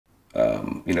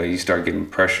You start getting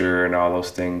pressure and all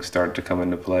those things start to come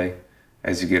into play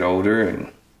as you get older,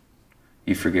 and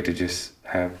you forget to just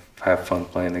have fun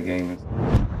playing the game.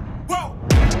 Whoa!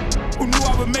 Who knew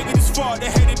I would make it this far? They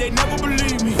hated, they never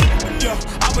believe me. Yeah,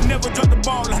 I would never drop the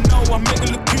ball. I know I make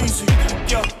it look easy.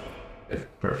 Yeah.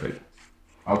 Perfect.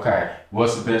 Okay,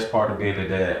 what's the best part of being a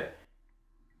dad?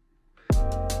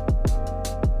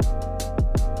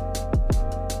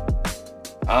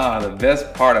 The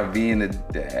best part of being a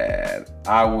dad,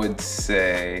 I would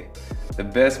say the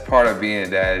best part of being a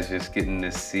dad is just getting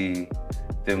to see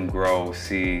them grow,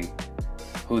 see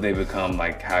who they become,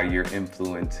 like how your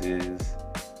influence is,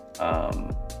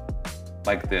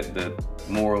 like the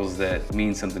morals that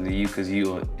mean something to you because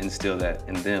you instill that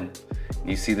in them.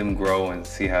 You see them grow and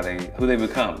see who they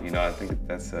become. I think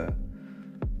that's the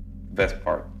best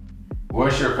part.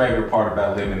 What's your favorite part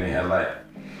about living in LA?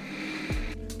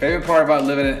 Favorite part about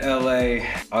living in LA,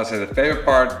 I would say the favorite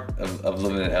part of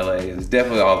living in LA is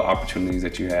definitely all the opportunities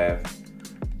that you have,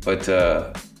 but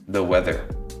the weather.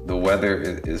 The weather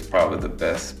is probably the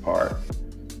best part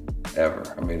ever.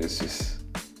 I mean, it's just,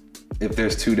 if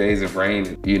there's 2 days of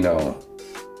rain, you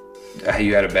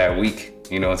had a bad week.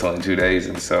 It's only 2 days,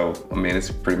 and so, I mean,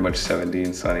 it's pretty much 70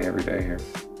 and sunny every day here.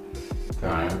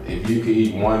 If you could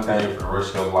eat one thing for the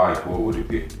rest of your life, what would it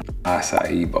be?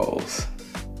 Acai bowls.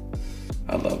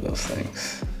 I love those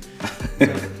things.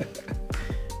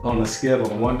 On a scale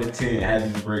of 1 to 10, how do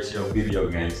you rate your video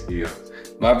game skills?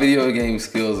 My video game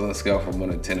skills on a scale from 1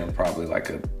 to 10 are probably like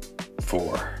a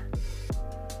 4.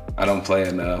 I don't play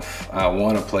enough. I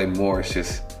want to play more. It's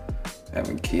just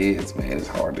having kids, man, it's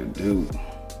hard to do.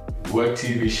 What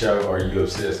TV show are you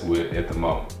obsessed with at the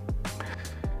moment?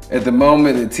 At the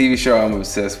moment, the TV show I'm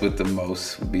obsessed with the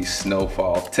most would be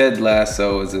Snowfall. Ted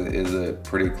Lasso is a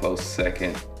pretty close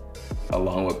second,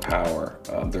 along with Power.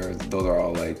 Those are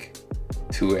all like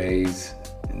 2 A's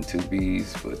and 2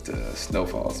 B's, but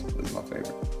Snowfall is my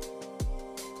favorite.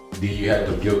 Do you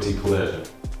have a guilty pleasure?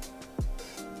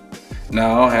 No,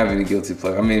 I don't have any guilty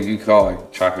pleasure. I mean, if you call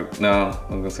like chocolate, no,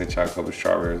 I'm gonna say chocolate with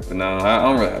strawberries, but no, I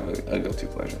don't really have a guilty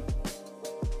pleasure.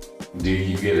 Do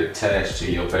you get attached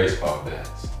to your baseball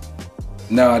bats?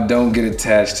 No, I don't get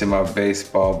attached to my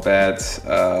baseball bats.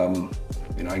 I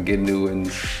get new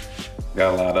ones,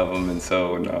 got a lot of them, and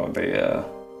so no,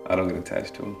 I don't get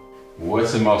attached to them.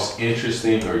 What's the most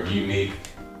interesting or unique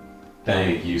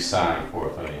thing you signed for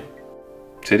a fan?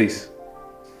 Titties.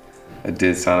 I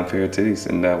did sign a pair of titties,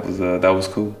 and that was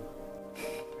cool.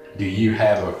 Do you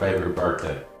have a favorite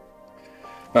birthday?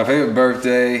 My favorite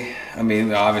birthday, I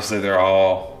mean, obviously they're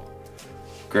all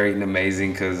great and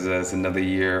amazing because it's another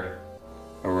year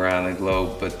around the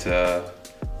globe, but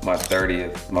my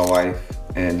 30th, my wife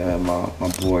and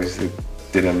my boys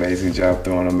did an amazing job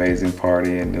throwing an amazing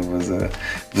party, and it was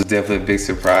definitely a big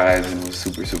surprise, and it was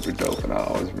super, super dope, and I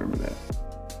always remember that.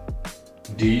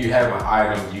 Do you have an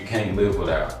item you can't live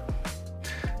without?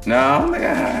 No, I don't think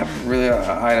I have really an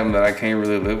item that I can't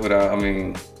really live without. I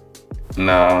mean,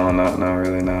 no, not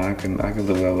really, no. I can live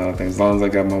without a lot of things. As long as I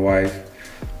got my wife,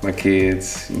 my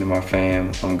kids, my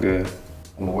fam, I'm good.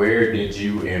 Where did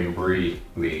you and Bree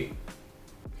meet?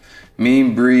 Me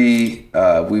and Bree,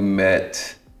 we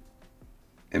met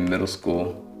in middle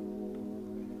school,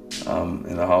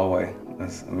 in the hallway.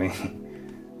 We met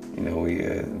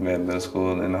in middle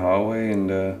school in the hallway, and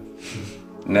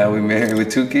now we're married with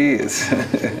 2 kids.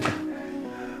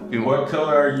 And what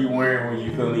color are you wearing when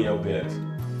you feeling your best?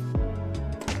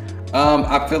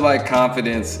 I feel like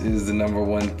confidence is the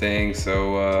 #1 thing,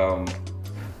 so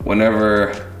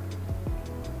whenever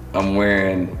I'm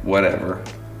wearing whatever,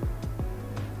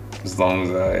 as long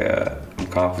as I'm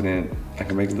confident, I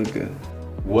can make it look good.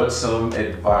 What's some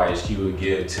advice you would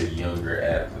give to younger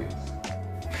athletes?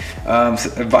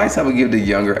 Advice I would give to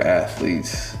younger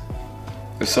athletes,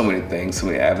 there's so many things, so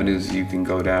many avenues you can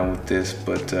go down with this,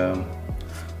 but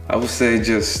I would say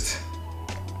just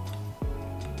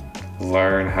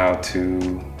learn how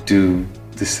to do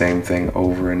the same thing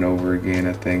over and over again.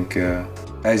 I think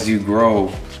as you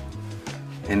grow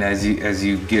and as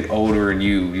you get older and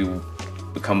you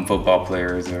become football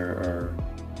players or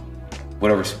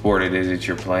whatever sport it is that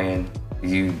you're playing,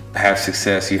 you have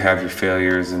success, you have your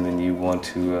failures, and then you want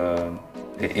to,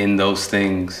 in those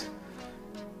things,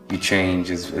 you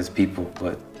change as people,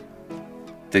 but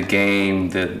the game,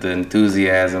 the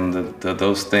enthusiasm,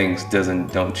 those things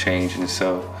don't change, and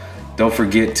so don't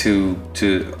forget to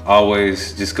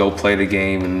always just go play the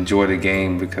game and enjoy the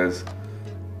game, because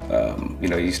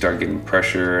you start getting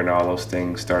pressure and all those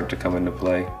things start to come into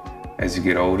play as you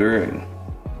get older, and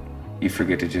you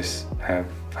forget to just have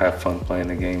fun playing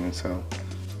the game. And so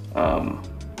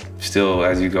still,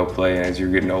 as you go play and as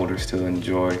you're getting older, still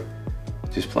enjoy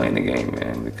just playing the game,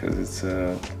 man, because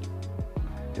it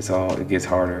gets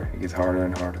harder. It gets harder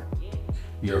and harder.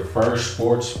 Your first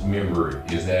sports memory,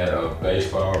 is that of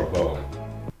baseball or bowling?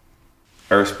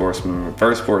 First sports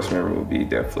memory would be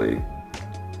definitely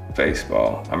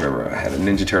baseball. I remember I had a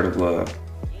Ninja Turtle glove,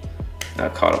 and I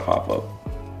caught a pop-up,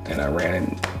 and I ran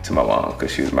into my mom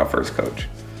because she was my first coach.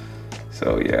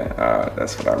 So yeah,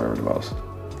 that's what I remember the most.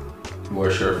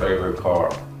 What's your favorite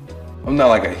car? I'm not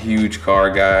like a huge car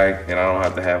guy, and I don't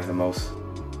have to have the most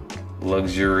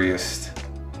luxurious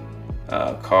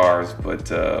cars, but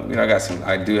you know,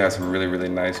 I do have some really, really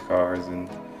nice cars, and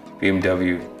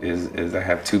BMW is I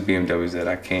have two BMWs that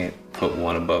I can't put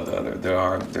one above the other.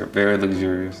 They're very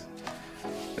luxurious,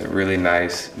 they're really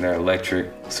nice, and they're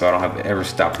electric, so I don't have to ever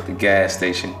stop at the gas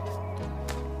station.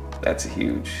 That's a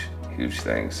huge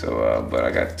thing. So, but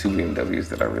I got two BMWs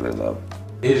that I really love.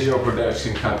 Is your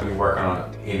production company working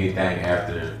on anything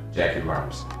after Jackie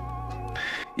Robinson?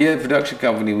 Yeah, the production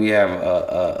company, we have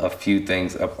a few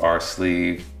things up our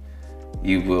sleeve.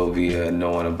 You will be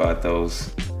knowing about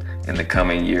those in the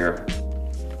coming year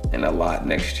and a lot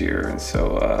next year. And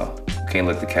so can't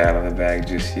let the cat out of the bag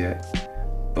just yet.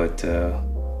 But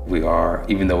we are,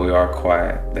 even though we are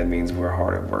quiet, that means we're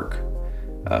hard at work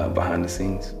behind the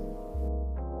scenes.